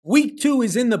2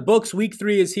 is in the books, week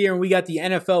 3 is here, and we got the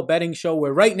NFL betting show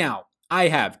where right now I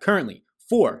have currently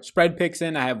 4 spread picks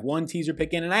in, I have 1 teaser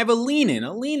pick in, and I have a lean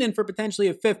in for potentially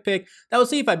a 5th pick that will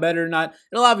see if I bet it or not.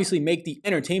 It'll obviously make the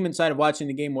entertainment side of watching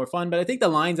the game more fun, but I think the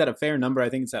line's at a fair number. I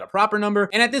think it's at a proper number,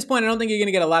 and at this point, I don't think you're going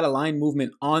to get a lot of line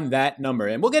movement on that number,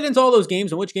 and we'll get into all those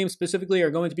games and which games specifically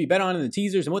are going to be bet on in the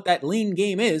teasers and what that lean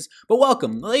game is, but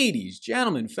welcome, ladies,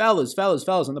 gentlemen, fellas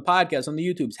on the podcast, on the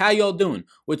YouTubes. How y'all doing?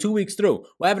 We're 2 weeks through.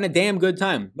 We're having a damn good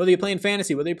time. Whether you're playing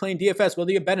fantasy, whether you're playing DFS,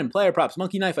 whether you're betting, player props,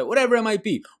 monkey knife fight, whatever it might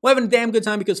be, we're having a damn good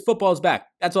time because football's back.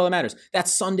 That's all that matters. That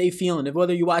Sunday feeling of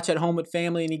whether you watch at home with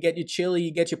family and you get your chili,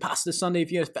 you get your pasta Sunday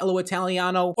if you're a fellow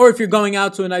Italiano, or if you're going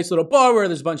out to a nice little bar where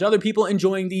there's a bunch of other people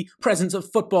enjoying the presence of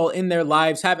football in their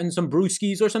lives, having some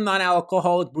brewskis or some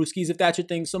non-alcoholic brewskis if that's your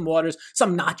thing, some waters,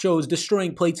 some nachos,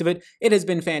 destroying plates of it. It has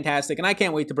been fantastic, and I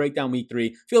can't wait to break down week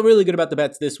 3. Feel really good about the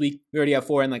bets this week. We already have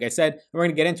 4, and like I said, we're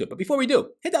going to get into it. But before we do,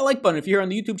 hit that like button if you're here on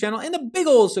the YouTube channel, and the big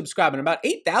old subscribe button. About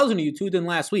 8,000 of you tuned in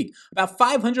last week. About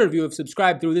 500 of you have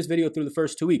subscribed through this video through the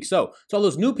first 2 weeks. So all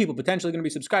those new people potentially going to be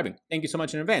subscribing. Thank you so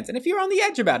much in advance. And if you're on the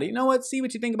edge about it, you know what? See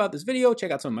what you think about this video.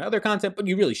 Check out some of my other content, but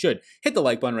you really should hit the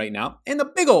like button right now and the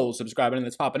big old subscribe button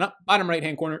that's popping up, bottom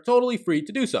right-hand corner, totally free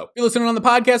to do so. If you're listening on the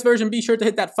podcast version, be sure to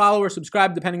hit that follow or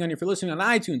subscribe, depending on if you're listening on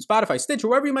iTunes, Spotify, Stitcher,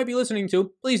 wherever you might be listening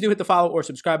to. Please do hit the follow or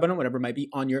subscribe button, whatever might be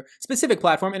on your specific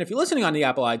platform. And if you're listening on the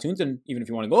Apple iTunes, and even if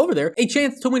you want to go over there, a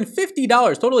chance to win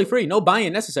 $50, totally free, no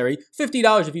buy-in necessary.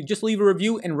 $50 if you just leave a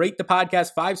review and rate the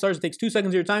podcast 5 stars. It takes 2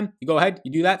 seconds of your time. You go ahead,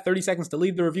 you do that, 30 seconds to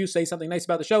leave the review, say something nice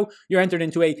about the show. You're entered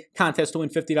into a contest to win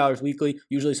 $50 weekly.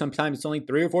 Usually sometimes it's only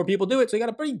 3 or 4 people do it, so you got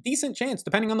a pretty decent chance,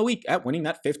 depending on the week, at winning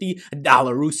that $50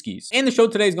 rooskies. And the show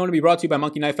today is going to be brought to you by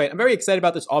Monkey Knife Fight. I'm very excited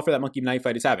about this offer that Monkey Knife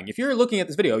Fight is having. If you're looking at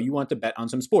this video, you want to bet on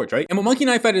some sports, right? And what Monkey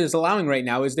Knife Fight is allowing right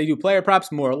now is they do player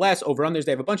props, more or less, over-unders.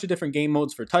 They have a bunch of different game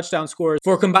modes for touchdown scores,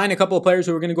 for combine a couple of players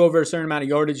who are going to go over a certain amount of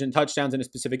yardage and touchdowns in a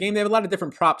specific game. They have a lot of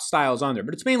different prop styles on there,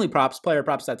 but it's mainly props, player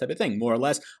props, that type of thing, more or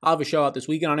less. I'll have a show out this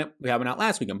weekend on it. We have one out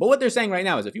last weekend. But what they're saying right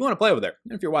now is if you want to play over there,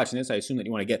 and if you're watching this, I assume that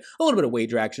you want to get a little bit of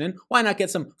wager action in, why not get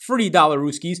some free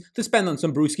 $rooskies to spend on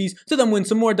some brewskis to then win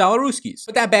some more $rooskies?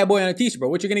 Put that bad boy on a t-shirt, bro.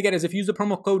 What you're going to get is if you use the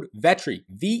promo code VETRI,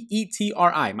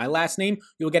 VETRI, my last name,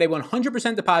 you'll get a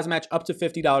 100% deposit match up to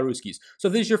 $50 rooskies. So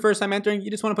if this is your first time entering,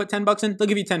 you just want to put 10 bucks in, they'll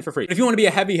give you 10 for free. But if you want to be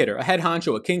a heavy hitter, a head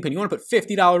honcho, a kingpin, you want to put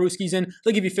 $50 rooskies in,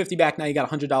 they'll give you 50 back. Now you got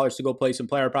 $100 to go play some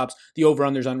player props, the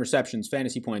over-unders on receptions,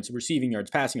 fantasy points, receiving yards,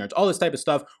 passing yards, all this type of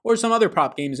stuff, or some other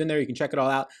prop games in there. You can check it all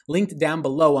out. Linked down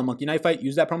below on Monkey Knife Fight.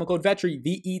 Use that promo code VETRI,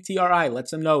 VETRI.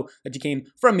 Lets them know that you came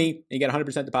from me, and you get a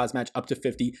 100% deposit match up to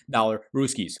 $50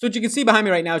 rooskies. So what you can see behind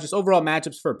me right now is just overall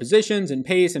matchups for positions and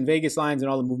pace and Vegas lines and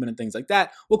all the movement and things like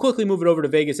that. We'll quickly move it over to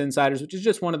Vegas Insiders, which is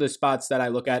just one of the spots that I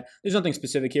look at. There's nothing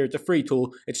specific here. It's a free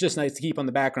tool. It's just nice to keep on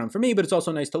the background for me, but it's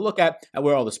also nice to look at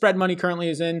where all the spread money currently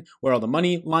is in, where all the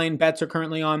money line bets are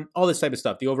currently on, all this type of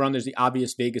stuff. The over-unders, the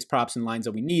obvious Vegas props and lines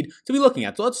that we need to be looking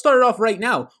at. So let's start it off right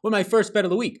now with my first bet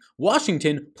of the week,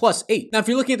 Washington +8. Now, if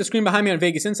you're looking at the screen behind me on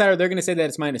Vegas Insider, they're going to say that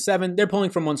it's -7. They're pulling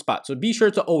from one spot. So be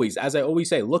sure to always, as I always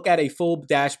say, look at a full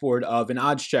dashboard of an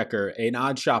odds checker, an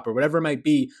odds shopper, whatever it might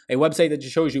be, a website that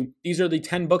just shows you these are the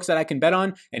 10 books that I can bet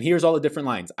on, and here's all the different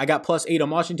lines. I got +8 on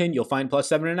Washington. You'll find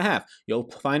 +7.5. You'll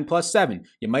find +7.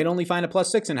 You might only find a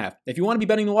 +6.5. If you want to be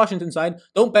betting the Washington side,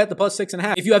 don't bet the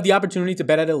 +6.5. If you have the opportunity to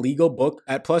bet at a legal book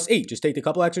at +8, just take a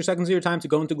couple extra seconds of your time to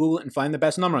go into Google and find the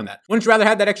best number on that. Wouldn't you rather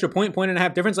have that extra point and a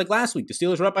half difference like last week? The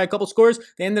Steelers were up by a couple scores.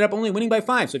 They ended up only winning by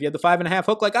 5. So if you had the 5.5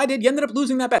 hook like I did, you ended up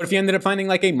losing that bet. But if you ended up finding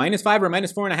like a -5 or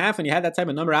 -4.5 and you had that type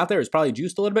of number out there, it's probably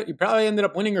juiced a little bit. You probably ended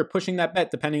up winning or pushing that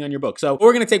bet depending on your book. So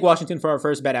we're going to take Washington for our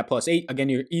first bet at +8. Again,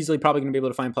 you're easily probably going to be able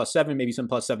to find +7, maybe some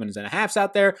 +7.5s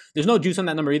out there. There's no juice on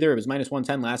that number either. It was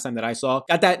 -110 last time that I saw.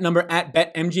 Got that number at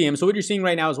BetMGM. So what you're seeing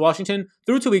right now is Washington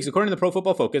through 2 weeks, according to the Pro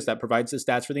Football Focus that provides the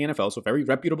stats for the NFL. So very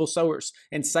reputable source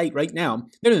and site right now.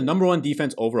 They're the number 1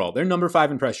 defense overall. They're number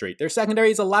 5 in pressure rate. Their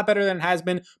secondary is a lot better than it has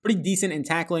been. Pretty decent in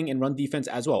tackling and run defense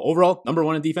as well. Overall, number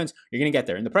 1 in defense, you're going to get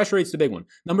there. And the pressure rate's the big one.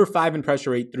 Number 5 in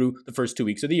pressure rate through the first 2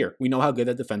 weeks of the year. We know how good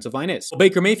that defensive line is. Well,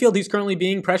 Baker Mayfield, he's currently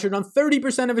being pressured on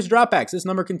 30% of his dropbacks. This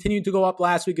number continued to go up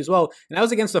last week as well. And that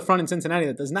was against the front in Cincinnati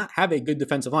that does not have a good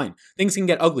defensive line. Things can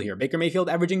get ugly here. Baker Mayfield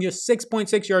averaging just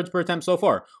 6.6 yards per attempt so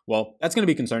far. Well, that's going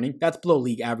to be concerning. That's below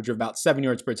league average of about 7 yards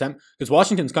yards per attempt because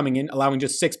Washington's coming in allowing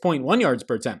just 6.1 yards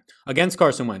per attempt against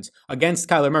Carson Wentz, against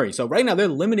Kyler Murray. So right now they're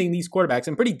limiting these quarterbacks,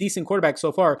 and pretty decent quarterbacks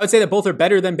so far. I'd say that both are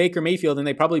better than Baker Mayfield, and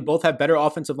they probably both have better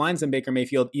offensive lines than Baker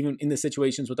Mayfield, even in the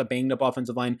situations with a banged up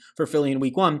offensive line for Philly in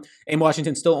week 1, and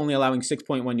Washington's still only allowing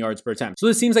 6.1 yards per attempt. So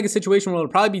this seems like a situation where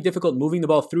it'll probably be difficult moving the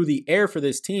ball through the air for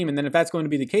this team, and then if that's going to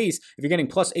be the case, if you're getting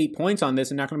plus 8 points on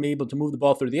this and not going to be able to move the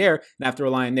ball through the air and have to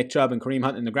rely on Nick Chubb and Kareem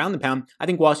Hunt in the ground and pound, I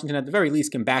think Washington at the very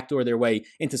least can backdoor their way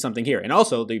into something here. And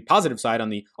also the positive side on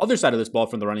the other side of this ball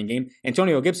from the running game,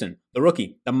 Antonio Gibson, the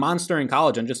rookie, the monster in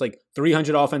college on just like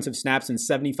 300 offensive snaps and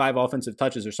 75 offensive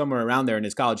touches or somewhere around there in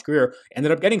his college career,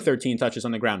 ended up getting 13 touches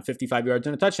on the ground, 55 yards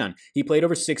and a touchdown. He played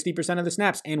over 60% of the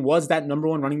snaps and was that number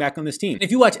one running back on this team.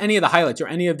 If you watch any of the highlights or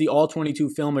any of the all 22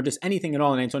 film or just anything at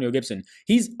all in Antonio Gibson,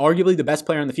 he's arguably the best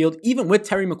player on the field, even with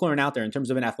Terry McLaurin out there in terms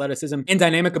of an athleticism and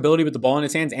dynamic ability with the ball in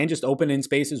his hands and just open in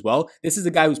space as well. This is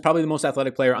a guy who's probably the most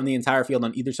athletic player on the entire field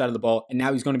on either side of the ball, and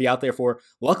now he's going to be out there for,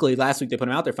 luckily last week they put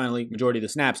him out there finally, majority of the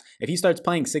snaps. If he starts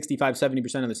playing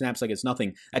 65-70% of the snaps like it's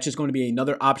nothing, that's just going to be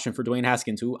another option for Dwayne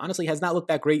Haskins, who honestly has not looked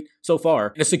that great so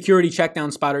far. In a security check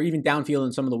down spot or even downfield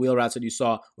in some of the wheel routes that you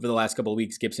saw over the last couple of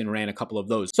weeks, Gibson ran a couple of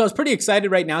those. So I was pretty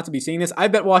excited right now to be seeing this. I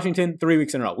bet Washington 3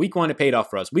 weeks in a row. Week 1, it paid off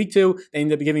for us. Week 2, they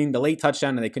ended up giving the late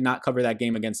touchdown and they could not cover that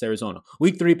game against Arizona.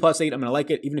 Week 3, +8, I'm going to like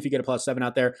it. Even if you get a +7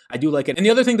 out there, I do like it. And the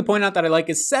other thing to point out that I like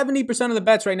is 70% of the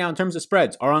bets right now in terms of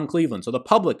spreads are on Cleveland. So the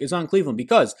public is on Cleveland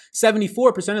because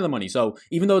 74% of the money. So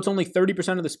even though it's only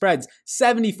 30% of the spreads,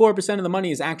 74% of the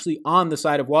money is actually on the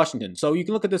side of Washington. So you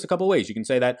can look at this a couple ways. You can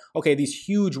say that, okay, these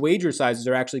huge wager sizes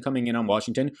are actually coming in on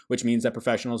Washington, which means that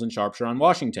professionals and sharps are on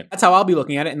Washington. That's how I'll be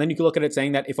looking at it. And then you can look at it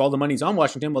saying that if all the money's on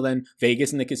Washington, well then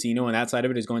Vegas and the casino and that side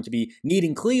of it is going to be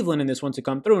needing Cleveland in this one to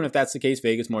come through. And if that's the case,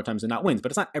 Vegas more times than not wins.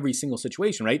 But it's not every single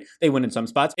situation, right? They win in some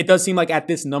spots. It does seem like at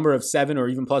this number of 7 or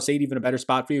even +8, even a better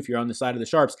spot for you if you're on the side of the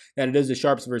sharps, that it is the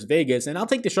sharps versus Vegas. And I'll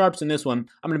take the sharps in this one.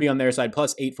 I'm going to be on their side,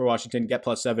 +8 for Washington, get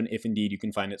 +7 if indeed you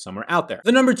can find it somewhere out there.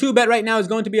 The number 2 bet right now is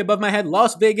going to be above my head,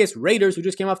 Las Vegas Raiders, who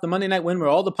just came off the Monday night win where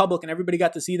all the public and everybody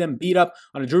got to see them beat up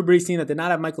on a Drew Brees team that did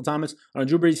not have Michael Thomas, on a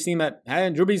Drew Brees team that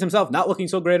had Drew Brees himself not looking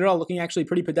so great at all, looking actually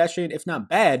pretty pedestrian, if not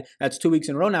bad. That's 2 weeks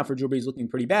in a row now for Drew Brees looking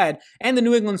pretty bad. And the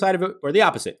New England side of it, or the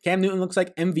opposite. Cam Newton looks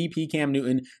like MVP Cam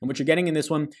Newton, and what you're getting in this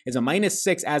one is a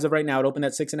 -6 as of right now. It opened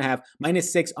at 6.5,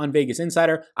 -6 on Vegas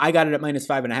Insider. I got it at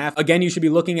 -5.5. Again, you should be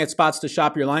looking at spots to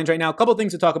shop your lines right now. A couple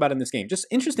things to talk about in this game. Just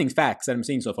interesting facts that I'm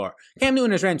seeing so far. Cam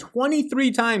Newton has ran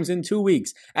 23 times in 2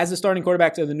 weeks as the starting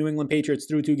quarterback of the New England Patriots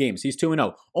through 2 games. He's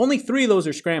 2-0. Only 3 of those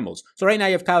are scrambles. So right now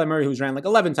you have Kyler Murray, who's ran like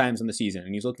 11 times in the season,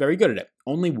 and he's looked very good at it.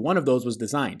 Only 1 of those was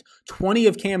designed. 20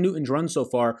 of Cam Newton's runs so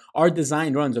far are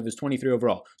designed runs of his 23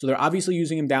 overall. So they're obviously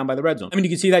using him down by the red zone. I mean, you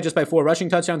can see that just by 4 rushing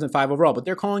touchdowns and 5 overall, but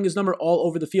they're calling his number all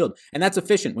over the field. And that's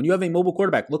efficient. When you have a mobile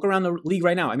quarterback, look around the league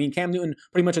right now. I mean, Cam Newton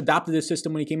pretty much adopted this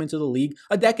system when he came into the league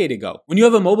a decade ago. When you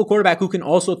have a mobile quarterback who can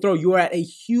also throw, you are at a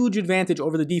huge advantage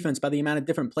over the defense by the amount of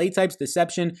different play types,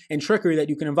 deception, and trickery that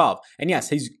you can involve. And yes,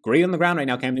 he's great on the ground right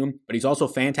now, Cam Newton, but he's also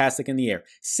fantastic in the air.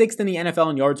 6th in the NFL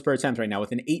in yards per attempt right now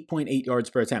with an 8.8 yards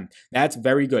per attempt. That's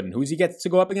very good. And who's he gets to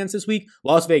go up against this week?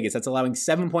 Las Vegas. That's allowing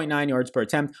 7.9 yards per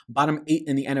attempt, bottom 8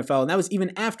 in the NFL. And that was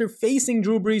even after facing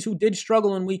Drew Brees, who did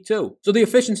struggle in week 2. So the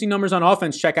efficiency numbers on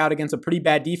offense check out against a pretty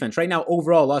bad defense. Right now,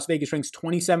 overall, Las Vegas ranks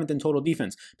 27th in total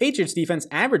defense. Patriots defense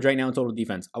average right now in total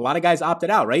defense. A lot of guys opted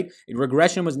out, right?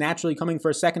 Regression was naturally coming for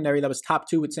a secondary that was top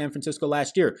 2 with San Francisco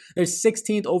last year. They're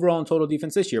 16th overall in total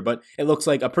defense this year, but it looks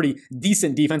like a pretty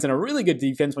decent defense and a really good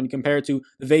defense when you compare it to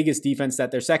the Vegas defense,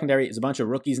 that their secondary is a bunch of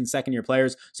rookies and second-year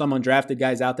players, some undrafted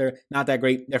guys out there, not that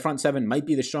great. Their front 7 might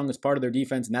be the strongest part of their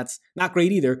defense, and that's not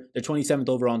great either. They're 27th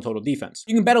overall in total defense.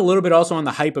 You can bet a little bit also on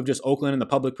the hype of just Oakland and the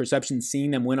public perception,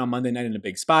 seeing them win on Monday night in a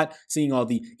big spot, seeing all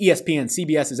the ESPN,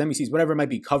 CBS's, NBC's, whatever it might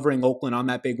be covering Oakland on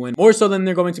that big win, more so than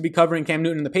they're going to be covering Cam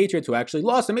Newton and the Patriots, who actually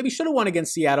lost and maybe should have won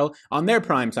against Seattle on their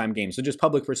primetime game. So just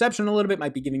public perception a little bit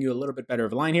might be giving you a little bit better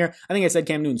of a line here. I think I said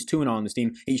Cam Newton's 2-0 on this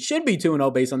team. He should be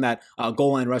 2-0 based on that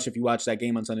goal line rush if you watch that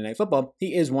game on Sunday Night Football.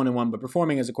 He is 1-1, but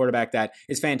performing as a quarterback that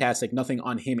is fantastic. Nothing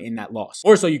on him in that loss.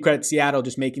 Or so you credit Seattle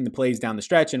just making the plays down the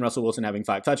stretch and Russell Wilson having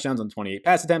 5 touchdowns on 28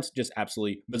 pass attempts. Just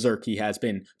absolutely berserk he has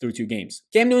been through 2 games.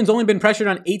 Cam Newton's only been pressured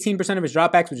on 18% of his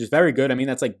dropbacks, which is very good. I mean,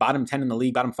 that's like bottom 10 in the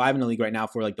league, bottom 5 in the league right now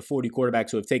for like the 40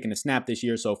 quarterbacks who have taken a snap this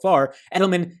year so far.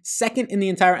 Edelman, 2nd in the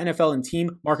entire NFL in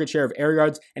team market share of air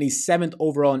yards, and he's 7th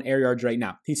overall in air yards right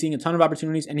now. He's seeing a ton of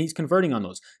opportunities, and he's converting on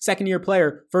those. 2nd-year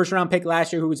player, 1st-round pick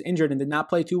last year who was injured and did not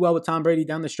play too well with Tom Brady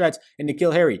down the stretch, and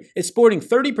N'Keal Harry is sporting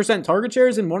 30% target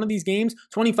shares in one of these games,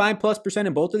 25+%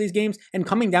 in both of these games, and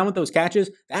coming down with those catches.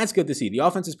 That's good to see. The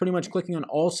offense is pretty much clicking on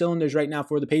all cylinders right now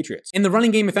for the Patriots. In the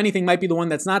running game, if anything, might be the one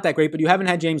that's not that great, but you haven't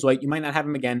had James White. You might not have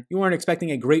him again. You weren't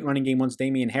expecting a great running game once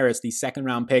Damian Harris, the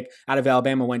second-round pick out of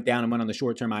Alabama, went down and went on the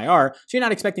short-term IR. So you're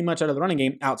not expecting much out of the running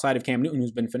game outside of Cam Newton,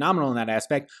 who's been phenomenal in that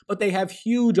aspect, but they have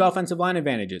huge offensive line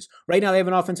advantages. Right now, they have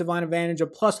an offensive line advantage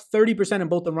of plus 30% in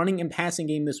both the running and passing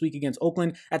game this week against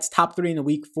Oakland. That's top 3 in the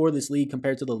week for this league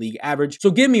compared to the league average.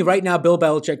 So give me right now Bill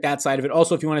Belichick that side of it.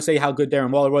 Also, if you want to say how good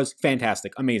Darren Waller was,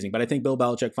 fantastic, amazing. But I think Bill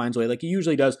Belichick finds a way, like he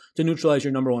usually does, to neutralize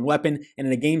your number one weapon. And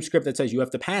in a game script that says you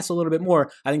have to pass a little bit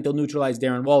more, I think they'll neutralize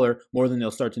Darren Waller more than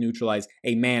they'll start to neutralize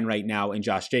a man right now in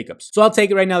Josh Jacobs. So I'll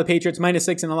take it right now. The Patriots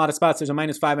 -6 in a lot of spots. There's a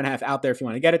 -5.5 out there if you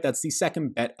want to get it. That's the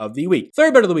second bet of the week.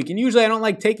 Third bet of the week, and usually I don't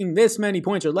like taking this many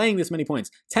points or laying this many points.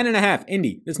 10.5,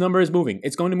 Indy. This number is moving.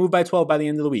 It's going to move by 12 by the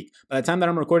end of the week. By the time that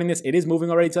I'm recording this, it is moving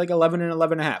already to like 11 and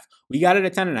 11.5. We got it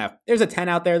at 10.5. There's a 10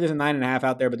 out there. There's a 9.5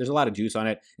 out there, but there's a lot of juice on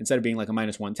it. Instead of being like a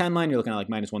 -110 line, you're looking at like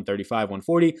 -135,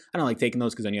 140. I don't like taking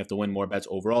those because then you have to win more bets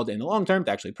overall in the long term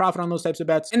to actually profit on those types of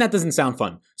bets, and that doesn't sound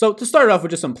fun. So to start off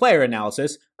with just some player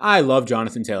analysis, I love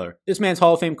Jonathan Taylor. This man's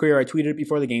Hall of Fame career, I tweeted it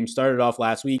before the game started off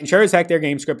last week, and sure as heck their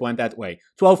game script went that way.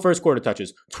 12 first quarter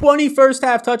touches, 20 first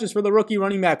half touches for the rookie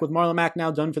running back with Marlon Mack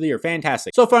now done for the year.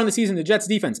 Fantastic. So far in the season, the Jets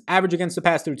defense average against the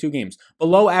pass through 2 games,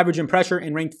 below average in pressure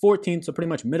and ranked 14th, so pretty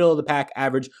much middle of the pack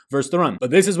average versus the run.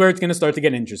 But this is where it's going to start to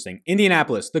get interesting.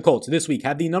 Indianapolis, the Colts, this week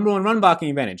have the number 1 run blocking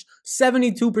advantage,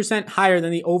 72% higher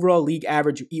than the overall league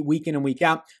average week in and week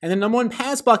out, and the number 1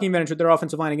 pass blocking advantage with their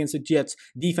offensive line against the Jets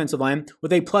defensive line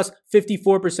with a plus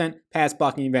 54% pass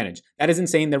blocking advantage. That is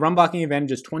insane. Their run blocking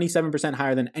advantage is 27%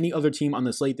 higher than any other team on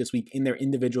the slate this week in their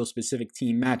individual specific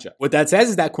team matchup. What that says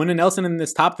is that Quentin Nelson in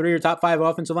this top 3 or top 5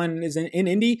 offensive line is in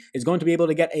Indy is going to be able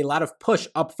to get a lot of push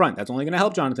up front. That's only going to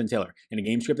help Jonathan Taylor. In a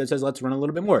game script that says let's run a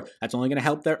little bit more, that's only going to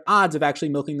help their odds of actually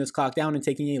milking this clock down and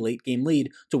taking a late game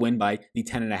lead to win by the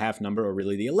 10.5 number, or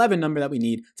really the 11 number that we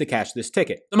need to cash this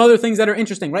ticket. Some other things that are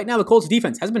interesting. Right now, the Colts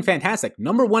defense has been fantastic.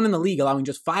 Number 1 in the league, allowing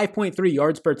just 5.3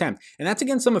 yards per attempt. And that's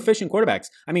against some efficient quarterbacks.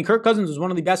 I mean, Kirk Cousins was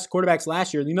one of the best quarterbacks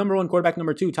last year. The number 1 quarterback,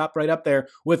 number 2, top right up there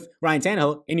with Ryan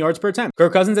Tannehill in yards per attempt.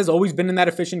 Kirk Cousins has always been in that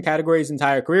efficient category his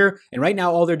entire career. And right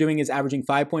now, all they're doing is averaging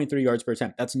 5.3 yards per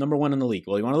attempt. That's number 1 in the league.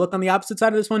 Well, you want to look on the opposite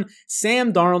side of this one?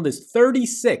 Sam Darnold is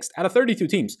 36th out of 32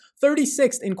 teams.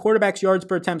 36th in quarterbacks yards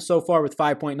per attempt so far with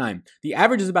 5.9. The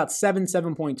average is about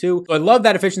 7.2. So I love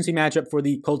that efficiency matchup for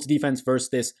the Colts defense versus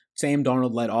this Sam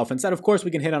Darnold-led offense. That, of course,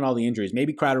 we can hit on all the injuries.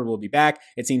 Maybe Crowder will be back.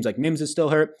 It seems like Mims is still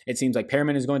hurt. It seems like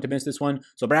Perriman is going to miss this one.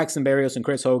 So Braxton Berrios and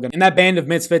Chris Hogan. And that band of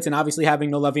misfits, and obviously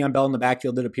having no Le'Veon Bell in the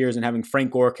backfield, it appears, and having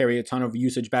Frank Gore carry a ton of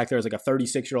usage back there as like a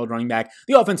 36-year-old running back.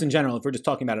 The offense in general, if we're just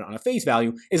talking about it on a face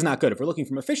value, is not good. If we're looking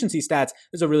from efficiency stats,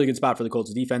 this is a really good spot for the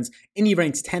Colts defense. Indy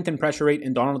ranks 10th in pressure rate,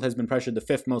 and Darnold has been pressured the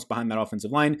 5th most behind that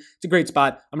offensive line. It's a great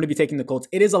spot. I'm going to be taking the Colts.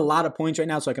 It is a lot of points right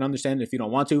now, so I can understand it if you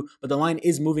don't want to, but the line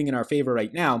is moving in our favor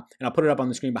right now, and I'll put it up on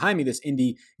the screen behind me, this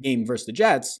Indy game versus the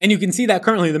Jets. And you can see that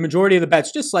currently the majority of the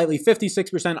bets, just slightly,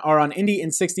 56% are on Indy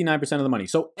and 69% of the money.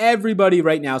 So everybody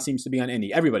right now seems to be on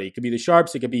Indy. Everybody. It could be the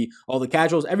sharps. It could be all the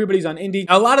casuals. Everybody's on Indy.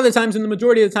 A lot of the times, and the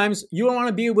majority of the times, you don't want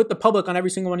to be with the public on every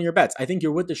single one of your bets. I think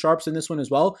you're with the sharps in this one as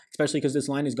well, especially because this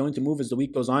line is going to move as the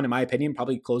week goes on. In my opinion,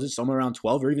 probably closes somewhere around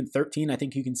 12 or even 13. I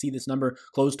think you can see this number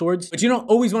close towards. But you don't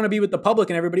always want to be with the public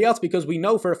and everybody else, because we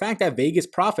know for a fact that Vegas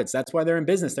profits. That's why they're in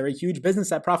business. They're a huge business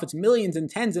that profits millions and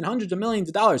tens and hundreds of millions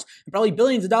of dollars and probably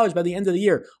billions of dollars by the end of the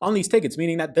year on these tickets,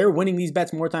 meaning that they're winning these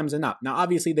bets more times than not. Now,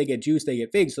 obviously, they get juice, they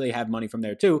get figs, so they have money from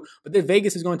there too. But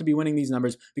Vegas is going to be winning these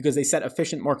numbers because they set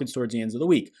efficient markets towards the ends of the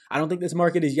week. I don't think this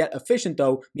market is yet efficient,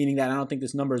 though, meaning that I don't think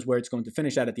this number is where it's going to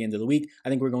finish at the end of the week. I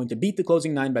think we're going to beat the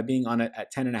closing 9 by being on it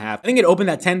at 10.5. I think it opened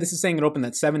at 10. This is saying it opened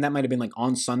at 7. That might have been like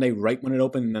on Sunday, right when it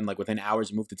opened, and then like within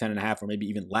hours it moved to 10.5, or maybe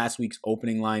even last week's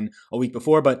opening line a week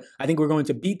before. But I think we're going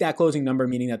to beat that closing number,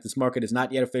 meaning that this market is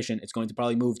not yet efficient. It's going to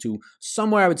probably move to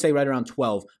somewhere, I would say, right around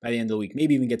 12 by the end of the week,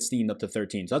 maybe even get steamed up to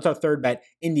 13. So that's our third bet,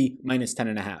 Indy minus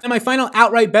 10.5. And my final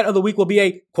outright bet of the week will be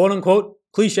a quote unquote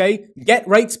cliche, get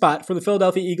right spot for the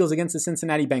Philadelphia Eagles against the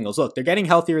Cincinnati Bengals. Look, they're getting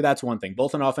healthier. That's one thing.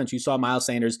 Both on offense, you saw Miles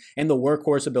Sanders and the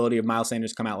workhorse ability of Miles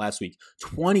Sanders come out last week.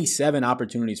 27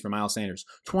 opportunities for Miles Sanders,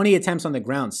 20 attempts on the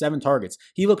ground, 7 targets.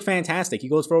 He looked fantastic. He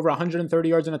goes for over 130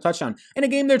 yards and a touchdown in a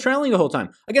game they're trailing the whole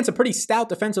time against a pretty stout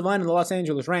defensive line in the Los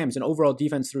Angeles Rams and overall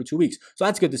defense through 2 weeks. So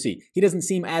that's good to see. He doesn't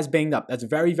seem as banged up. That's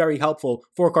very, very helpful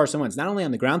for Carson Wentz, not only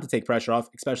on the ground to take pressure off,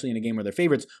 especially in a game where they're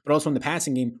favorites, but also in the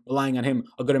passing game, relying on him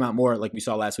a good amount more like we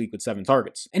saw last week with 7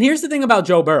 targets. And here's the thing about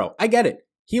Joe Burrow. I get it.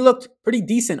 He looked pretty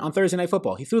decent on Thursday Night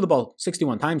Football. He threw the ball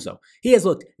 61 times, though. He has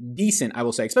looked decent, I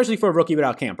will say, especially for a rookie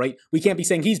without camp, right? We can't be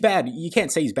saying he's bad. You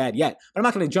can't say he's bad yet. But I'm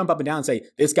not going to jump up and down and say,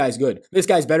 this guy's good. This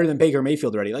guy's better than Baker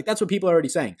Mayfield already. Like, that's what people are already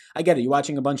saying. I get it. You're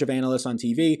watching a bunch of analysts on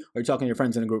TV, or you're talking to your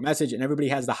friends in a group message, and everybody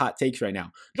has the hot takes right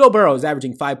now. Joe Burrow is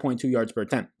averaging 5.2 yards per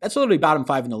attempt. That's literally bottom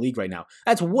 5 in the league right now.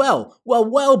 That's well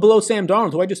below Sam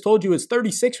Darnold, who I just told you is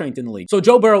 36 ranked in the league. So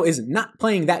Joe Burrow is not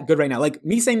playing that good right now. Like,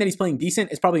 me saying that he's playing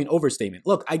decent is probably an overstatement.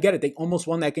 Look, I get it. They almost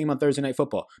won that game on Thursday Night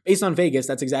Football. Based on Vegas,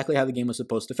 that's exactly how the game was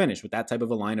supposed to finish, with that type of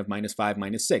a line of -5,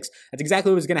 -6. That's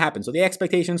exactly what was going to happen. So the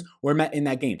expectations were met in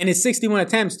that game. And his 61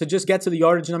 attempts to just get to the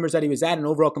yardage numbers that he was at and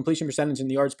overall completion percentage in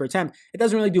the yards per attempt, it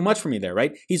doesn't really do much for me there,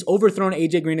 right? He's overthrown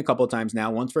AJ Green a couple of times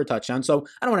now, once for a touchdown. So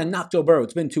I don't want to knock Joe Burrow.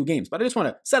 It's been 2 games, but I just want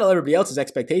to settle everybody else's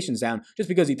expectations down. Just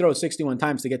because he throws 61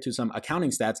 times to get to some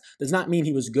accounting stats does not mean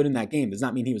he was good in that game. Does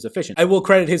not mean he was efficient. I will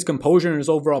credit his composure and his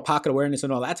overall pocket awareness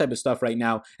and all that type of stuff right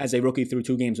now as a rookie through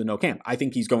 2 games with no camp. I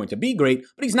think he's going to be great,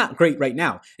 but he's not great right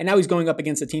now. And now he's going up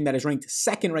against a team that is ranked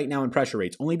 2nd right now in pressure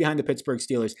rates. Only behind the Pittsburgh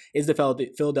Steelers is the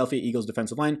Philadelphia Eagles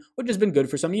defensive line, which has been good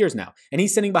for some years now. And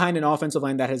he's sitting behind an offensive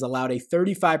line that has allowed a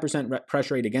 35%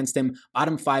 pressure rate against him,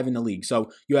 bottom 5 in the league. So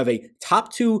you have a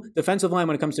top 2 defensive line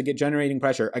when it comes to generating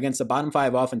pressure against a bottom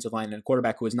 5 offensive line and a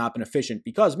quarterback who has not been efficient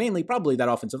because mainly probably that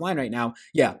offensive line right now.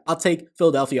 Yeah, I'll take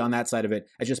Philadelphia on that side of it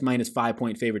as just -5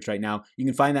 point favorites right now. You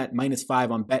can find that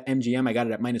 -5 on BetMGM. I got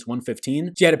it at -115.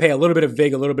 So you had to pay a little bit of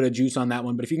vig, a little bit of juice on that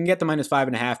one. But if you can get the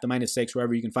 -5.5, the -6,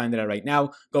 wherever you can find it at right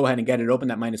now, go ahead and get it. Open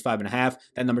that -5.5.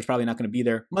 That number's probably not going to be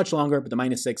there much longer, but the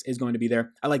 -6 is going to be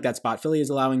there. I like that spot. Philly is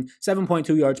allowing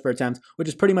 7.2 yards per attempt, which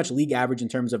is pretty much league average in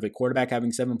terms of a quarterback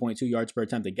having 7.2 yards per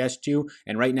attempt against you.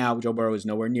 And right now, Joe Burrow is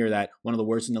nowhere near that. One of the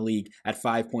worst in the league at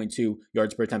 5.2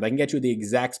 yards per attempt. I can get you the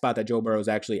exact spot that Joe Burrow is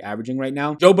actually averaging right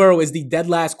now. Joe Burrow is the dead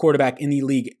last quarterback in the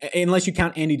league, unless you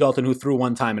count Andy Dalton, who threw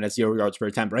 1 time and has 0 yards per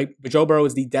attempt, right? But Joe Burrow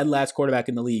is the dead last quarterback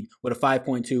in the league with a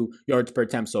 5.2 yards per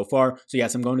attempt so far. So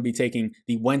yes, I'm going to be taking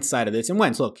the Wentz side of this. And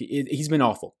Wentz, look, he's been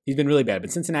awful. He's been really bad.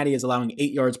 But Cincinnati is allowing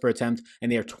 8 yards per attempt,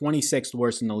 and they are 26th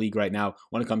worst in the league right now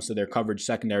when it comes to their coverage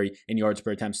secondary and yards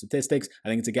per attempt statistics. I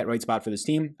think it's a get-right spot for this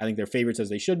team. I think they're favorites as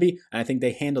they should be, and I think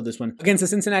they handled this one against a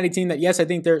Cincinnati team that, yes, I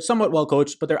think they're somewhat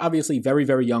well-coached, but they're obviously very,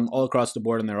 very young all across the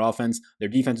board in their offense. Their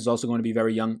defense is also going to be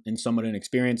very young and somewhat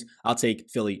inexperienced. I'll take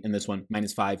Philly in this one,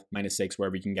 -5, -6,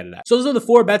 wherever you can get it at. So those are the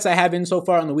 4 bets I have in so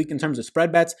far on the week in terms of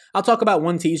spread bets. I'll talk about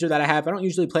one teaser that I have. I don't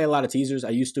usually play a lot of teasers. I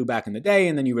used to back in the day,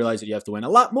 and then you realize that you have to win a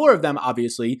lot more of them,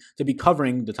 obviously, to be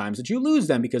covering the times that you lose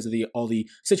them because of all the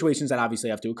situations that obviously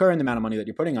have to occur and the amount of money that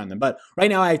you're putting on them. But right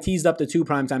now, I've teased up the 2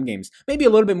 primetime games. Maybe a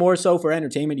little bit more so for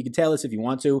entertainment. You can tail this if you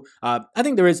want to. I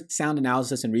think there is sound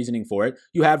analysis and reasoning for it.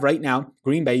 You have right now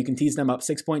Green Bay. You can tease them up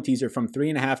 6-point teaser from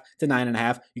 3.5 to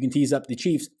 9.5. You can tease up the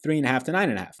Chiefs 3.5 to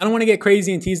 9.5. I don't want to get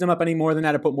crazy and tease them up any more than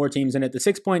that or put more teams in it. The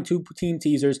 6.2 team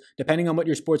teasers, depending on what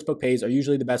your sportsbook pays, are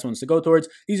usually the best ones to go towards.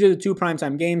 These are the 2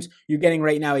 primetime games. You're getting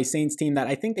right now a Saints team that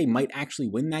I think they might actually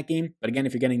win that game. But again,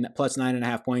 if you're getting that plus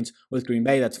 9.5 points with Green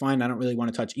Bay, that's fine. I don't really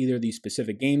want to touch either of these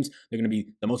specific games. They're going to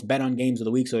be the most bet on games of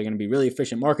the week, so they're going to be really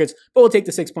efficient markets. But we'll take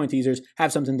the 6-point teasers,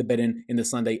 have something to bet in the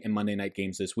Sunday and Monday night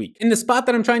games this week. And the spot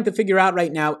that I'm trying to figure out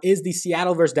right now is the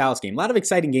Seattle versus Dallas game. A lot of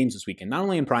exciting games this weekend, not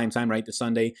only in prime time, right? The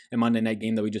Sunday and Monday night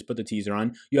game that we just put the teaser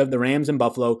on. You have the Rams and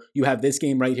Buffalo. You have this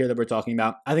game right here that we're talking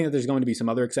about. I think that there's going to be some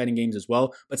other exciting games as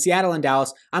well. But Seattle and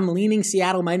Dallas, I'm leaning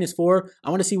Seattle -4. I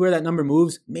want to see where that number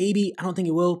moves. Maybe, I don't think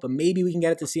it will, but maybe we can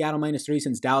get it to Seattle -3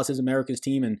 since Dallas is America's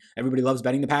team and everybody loves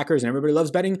betting the Packers and everybody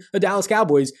loves betting the Dallas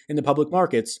Cowboys in the public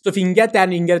markets. So if you can get that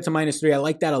and you can get it to -3, I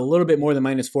like that a little bit more than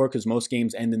 -4 because most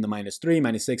games end in the -3,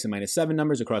 -6, and -7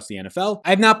 numbers across the NFL. I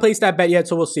have not placed that bet yet,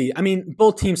 so we'll see. I mean,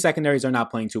 both team secondaries are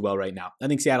not playing too well right now. I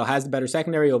think Seattle has the better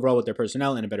secondary overall with their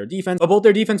personnel and a better defense, but both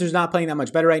their defenses are not playing that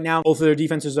much better right now. Both of their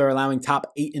defenses are allowing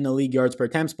top 8 in the league yards per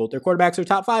attempt. Both their quarterbacks are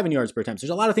top 5 in yards per attempt. There's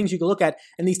a lot of things you can look at,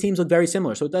 and these teams look very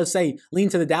similar. So it does say lean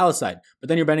to the Dallas side, but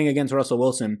then you're betting against Russell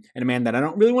Wilson and a man that I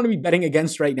don't really want to be betting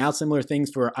against right now. Similar things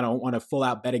for, I don't want to full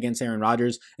out bet against Aaron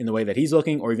Rodgers in the way that he's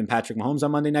looking, or even Patrick Mahomes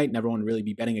on Monday night. Never want to really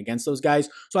be betting against those guys.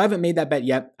 So I haven't made that bet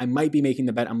yet. I might be making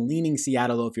the bet. I'm leaning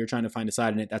Seattle though. If you're trying to find a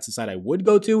side in it, that's the side I would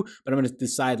go to, but I'm going to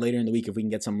decide later in the week if we can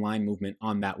get some line movement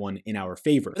on that one in our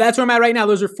favor. But that's where I'm at right now.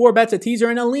 Those are 4 bets, a teaser,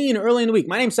 and a lean early in the week.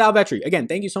 My name's Sal Vetri. Again,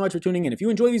 thank you so much for tuning in. If you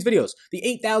enjoy these videos, the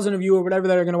 8,000 of you or whatever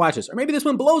that are going to watch this, or maybe this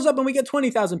one blows up and we get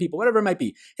 20,000 people, whatever it might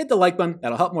be, hit the like button.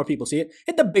 That'll help more people see it.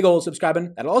 Hit the big old subscribe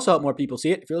button. That'll also help more people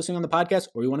see it. If you're listening on the podcast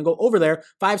or you want to go over there,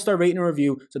 5-star rating and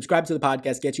review, subscribe to the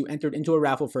podcast, get you entered into a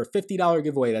raffle for a $50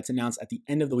 giveaway that's announced at the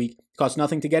end of the week. It costs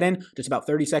nothing to get in, just about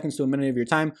 30 seconds to a minute of your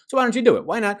time. So why don't you do it?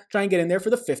 Why not try and get in there for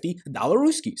the $50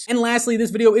 Rooskies? And lastly,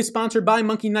 this video is sponsored by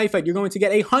Monkey Monkey Knife Fight, you're going to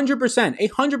get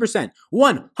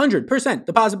 100%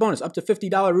 deposit bonus up to $50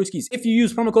 Rooskies if you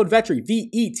use promo code VETRI,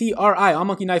 VETRI, on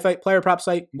Monkey Knife Fight, player prop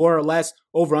site, more or less,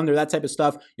 over, under, that type of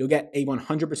stuff. You'll get a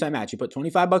 100% match. You put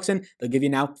 $25 in, they'll give you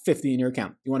now 50 in your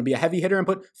account. You want to be a heavy hitter and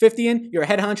put 50 in, you're a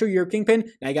head honcho, you're a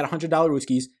kingpin, now you got $100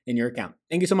 Rooskies in your account.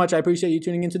 Thank you so much. I appreciate you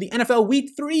tuning into the NFL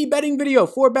Week 3 betting video.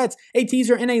 4 bets, a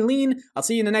teaser, and a lean. I'll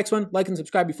see you in the next one. Like and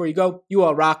subscribe before you go. You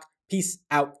all rock. Peace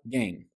out, gang.